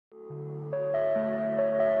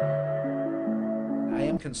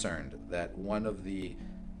am concerned that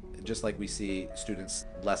just like we see students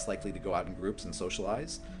less likely to go out in groups and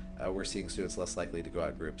socialize, we're seeing students less likely to go out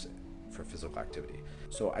in groups for physical activity.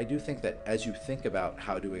 So I do think that as you think about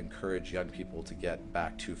how to encourage young people to get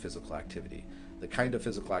back to physical activity, the kind of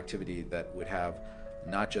physical activity that would have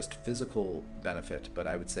not just physical benefit, but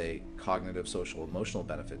I would say cognitive, social, emotional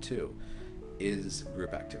benefit too, is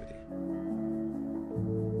group activity.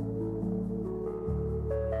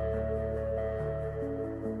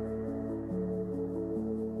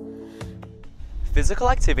 Physical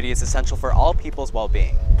activity is essential for all people's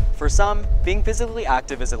well-being. For some, being physically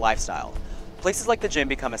active is a lifestyle. Places like the gym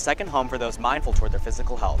become a second home for those mindful toward their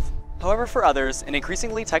physical health. However, for others, an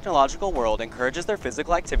increasingly technological world encourages their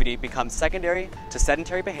physical activity becomes secondary to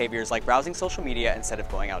sedentary behaviors like browsing social media instead of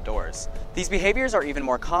going outdoors. These behaviors are even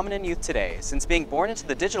more common in youth today, since being born into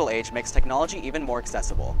the digital age makes technology even more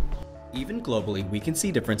accessible. Even globally, we can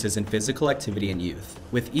see differences in physical activity in youth,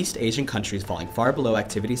 with East Asian countries falling far below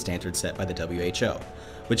activity standards set by the WHO,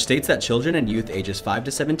 which states that children and youth ages 5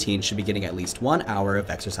 to 17 should be getting at least 1 hour of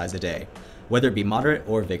exercise a day, whether it be moderate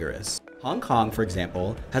or vigorous. Hong Kong, for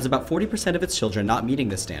example, has about 40% of its children not meeting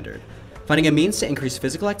this standard. Finding a means to increase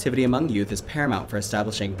physical activity among youth is paramount for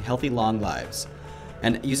establishing healthy, long lives.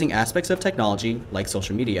 And using aspects of technology, like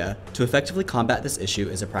social media, to effectively combat this issue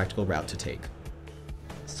is a practical route to take.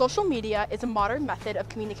 Social media is a modern method of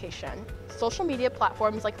communication. Social media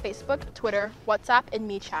platforms like Facebook, Twitter, WhatsApp, and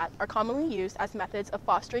WeChat are commonly used as methods of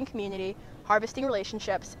fostering community, harvesting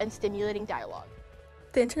relationships, and stimulating dialogue.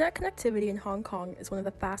 The internet connectivity in Hong Kong is one of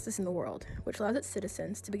the fastest in the world, which allows its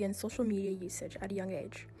citizens to begin social media usage at a young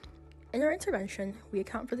age. In our intervention, we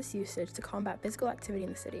account for this usage to combat physical activity in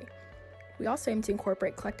the city. We also aim to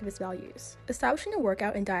incorporate collectivist values. Establishing a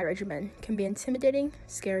workout and diet regimen can be intimidating,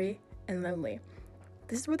 scary, and lonely.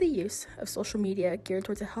 This is where the use of social media geared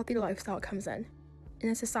towards a healthier lifestyle comes in. In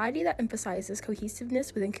a society that emphasizes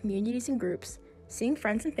cohesiveness within communities and groups, seeing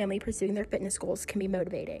friends and family pursuing their fitness goals can be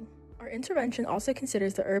motivating. Our intervention also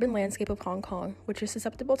considers the urban landscape of Hong Kong, which is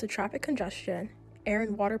susceptible to traffic congestion, air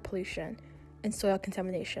and water pollution, and soil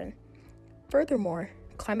contamination. Furthermore,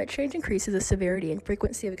 climate change increases the severity and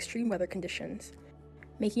frequency of extreme weather conditions,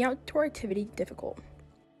 making outdoor activity difficult.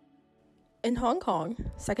 In Hong Kong,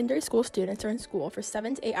 secondary school students are in school for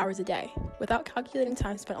 7 to 8 hours a day, without calculating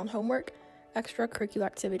time spent on homework, extracurricular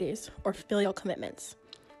activities, or filial commitments.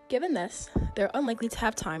 Given this, they're unlikely to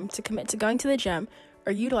have time to commit to going to the gym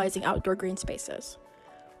or utilizing outdoor green spaces.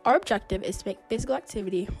 Our objective is to make physical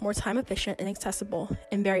activity more time efficient and accessible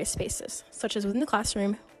in various spaces, such as within the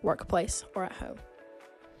classroom, workplace, or at home.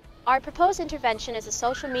 Our proposed intervention is a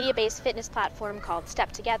social media-based fitness platform called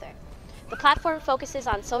Step Together. The platform focuses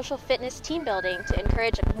on social fitness team building to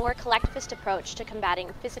encourage a more collectivist approach to combating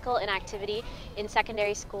physical inactivity in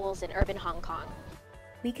secondary schools in urban Hong Kong.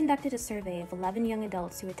 We conducted a survey of 11 young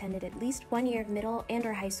adults who attended at least 1 year of middle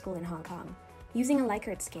and/or high school in Hong Kong. Using a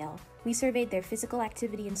Likert scale, we surveyed their physical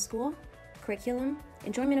activity in school, curriculum,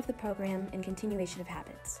 enjoyment of the program, and continuation of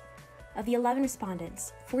habits. Of the 11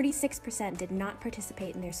 respondents, 46% did not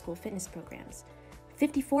participate in their school fitness programs.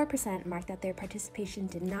 54% marked that their participation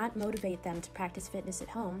did not motivate them to practice fitness at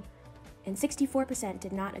home, and 64%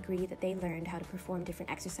 did not agree that they learned how to perform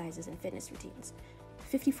different exercises and fitness routines.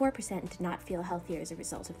 54% did not feel healthier as a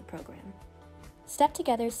result of the program. Step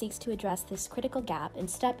Together seeks to address this critical gap and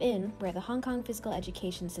step in where the Hong Kong physical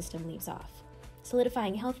education system leaves off,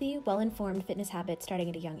 solidifying healthy, well-informed fitness habits starting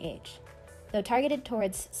at a young age. Though targeted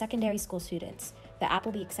towards secondary school students, the app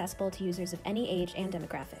will be accessible to users of any age and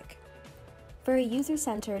demographic. For a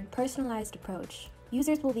user-centered, personalized approach,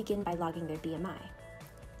 users will begin by logging their BMI.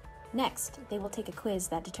 Next, they will take a quiz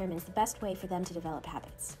that determines the best way for them to develop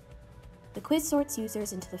habits. The quiz sorts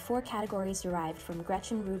users into the 4 categories derived from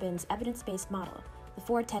Gretchen Rubin's evidence-based model, the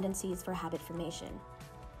 4 tendencies for habit formation.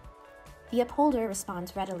 The upholder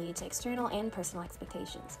responds readily to external and personal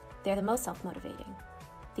expectations. They're the most self-motivating.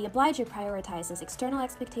 The obliger prioritizes external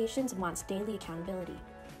expectations and wants daily accountability.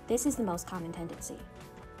 This is the most common tendency.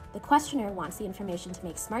 The questioner wants the information to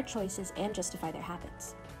make smart choices and justify their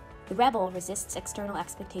habits. The rebel resists external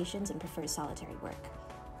expectations and prefers solitary work.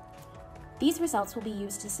 These results will be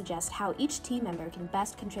used to suggest how each team member can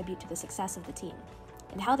best contribute to the success of the team,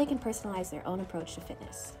 and how they can personalize their own approach to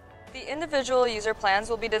fitness. The individual user plans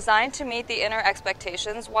will be designed to meet the inner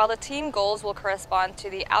expectations, while the team goals will correspond to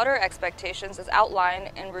the outer expectations as outlined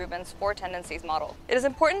in Rubin's 4 tendencies model. It is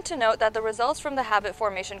important to note that the results from the habit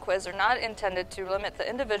formation quiz are not intended to limit the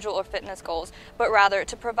individual or fitness goals, but rather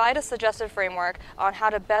to provide a suggested framework on how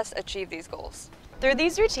to best achieve these goals. Through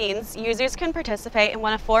these routines, users can participate in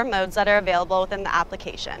one of 4 modes that are available within the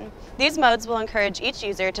application. These modes will encourage each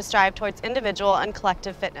user to strive towards individual and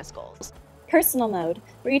collective fitness goals. Personal mode,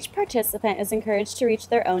 where each participant is encouraged to reach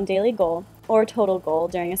their own daily goal or total goal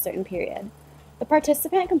during a certain period. The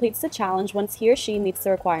participant completes the challenge once he or she meets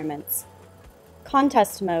the requirements.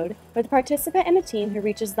 Contest mode, where the participant in a team who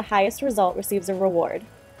reaches the highest result receives a reward.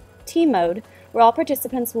 Team mode, where all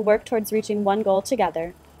participants will work towards reaching one goal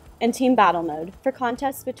together. And team battle mode, for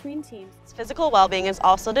contests between teams. Physical well-being is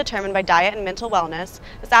also determined by diet and mental wellness.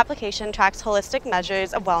 This application tracks holistic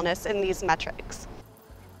measures of wellness in these metrics.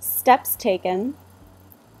 Steps taken,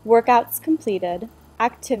 workouts completed,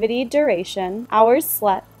 activity duration, hours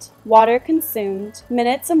slept, water consumed,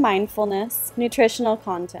 minutes of mindfulness, nutritional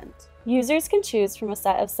content. Users can choose from a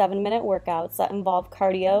set of 7-minute workouts that involve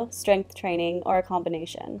cardio, strength training, or a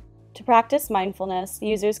combination. To practice mindfulness,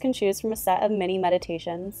 users can choose from a set of mini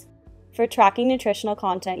meditations. For tracking nutritional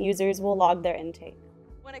content, users will log their intake.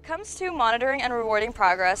 When it comes to monitoring and rewarding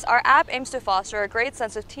progress, our app aims to foster a great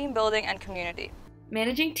sense of team building and community.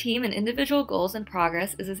 Managing team and individual goals and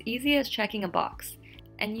progress is as easy as checking a box,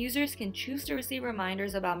 and users can choose to receive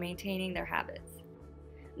reminders about maintaining their habits.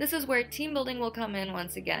 This is where team building will come in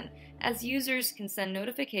once again, as users can send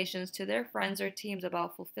notifications to their friends or teams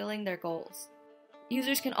about fulfilling their goals.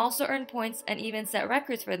 Users can also earn points and even set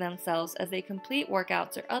records for themselves as they complete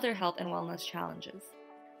workouts or other health and wellness challenges.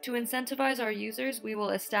 To incentivize our users, we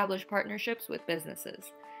will establish partnerships with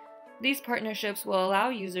businesses. These partnerships will allow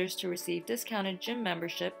users to receive discounted gym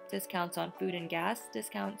membership, discounts on food and gas,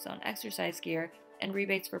 discounts on exercise gear, and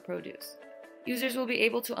rebates for produce. Users will be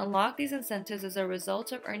able to unlock these incentives as a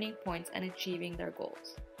result of earning points and achieving their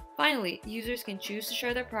goals. Finally, users can choose to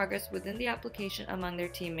share their progress within the application among their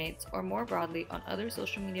teammates or more broadly on other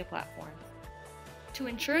social media platforms. To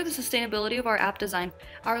ensure the sustainability of our app design,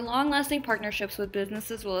 our long-lasting partnerships with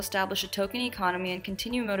businesses will establish a token economy and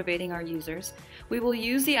continue motivating our users. We will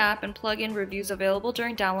use the app and plug-in reviews available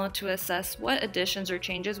during download to assess what additions or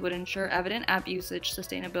changes would ensure evident app usage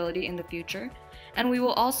sustainability in the future. And we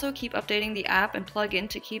will also keep updating the app and plug-in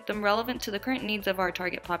to keep them relevant to the current needs of our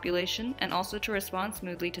target population and also to respond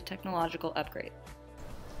smoothly to technological upgrades.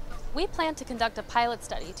 We plan to conduct a pilot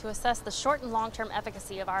study to assess the short and long-term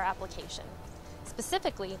efficacy of our application.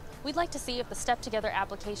 Specifically, we'd like to see if the Step Together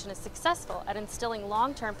application is successful at instilling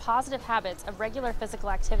long-term positive habits of regular physical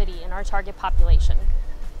activity in our target population.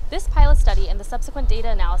 This pilot study and the subsequent data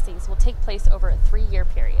analyses will take place over a 3-year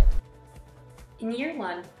period. In year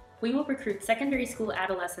 1, we will recruit secondary school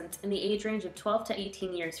adolescents in the age range of 12 to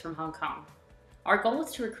 18 years from Hong Kong. Our goal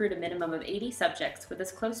is to recruit a minimum of 80 subjects with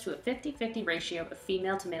as close to a 50-50 ratio of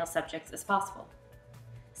female to male subjects as possible.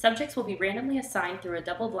 Subjects will be randomly assigned through a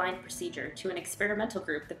double-blind procedure to an experimental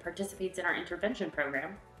group that participates in our intervention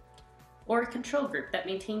program, or a control group that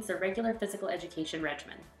maintains their regular physical education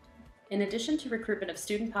regimen. In addition to recruitment of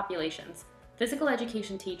student populations, physical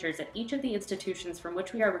education teachers at each of the institutions from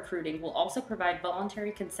which we are recruiting will also provide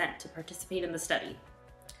voluntary consent to participate in the study.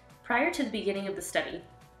 Prior to the beginning of the study,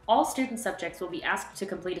 all student subjects will be asked to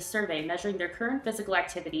complete a survey measuring their current physical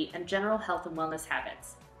activity and general health and wellness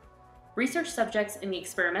habits. Research subjects in the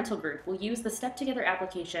experimental group will use the Step Together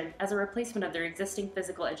application as a replacement of their existing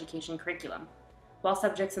physical education curriculum, while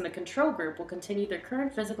subjects in the control group will continue their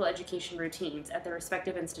current physical education routines at their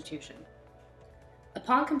respective institution.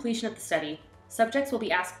 Upon completion of the study, subjects will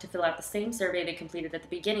be asked to fill out the same survey they completed at the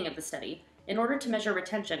beginning of the study in order to measure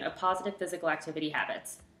retention of positive physical activity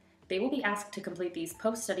habits. They will be asked to complete these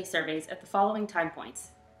post-study surveys at the following time points: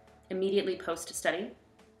 immediately post-study,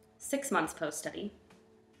 6 months post-study,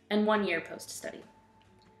 and 1 year post-study.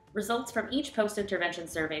 Results from each post-intervention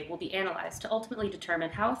survey will be analyzed to ultimately determine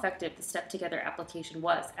how effective the Step Together application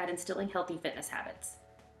was at instilling healthy fitness habits.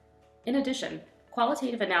 In addition,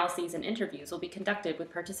 qualitative analyses and interviews will be conducted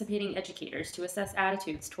with participating educators to assess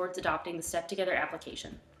attitudes towards adopting the Step Together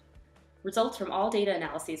application. Results from all data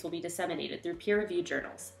analyses will be disseminated through peer-reviewed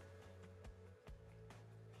journals.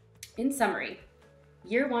 In summary,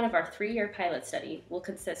 Year 1 of our 3-year pilot study will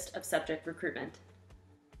consist of subject recruitment.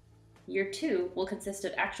 Year 2 will consist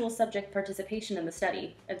of actual subject participation in the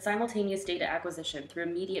study and simultaneous data acquisition through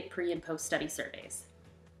immediate pre- and post-study surveys.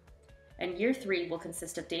 And Year 3 will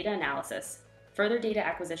consist of data analysis, further data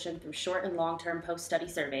acquisition through short and long-term post-study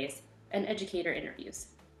surveys, and educator interviews.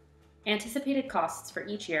 Anticipated costs for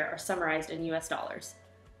each year are summarized in US dollars.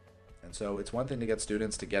 And so it's one thing to get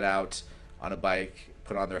students to get out on a bike,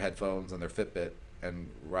 put on their headphones and their Fitbit, and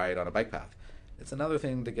ride on a bike path. It's another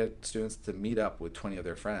thing to get students to meet up with 20 of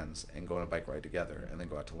their friends and go on a bike ride together and then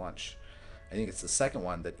go out to lunch. I think it's the second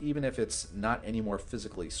one that even if it's not any more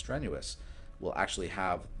physically strenuous, will actually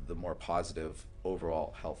have the more positive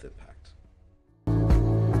overall health impact.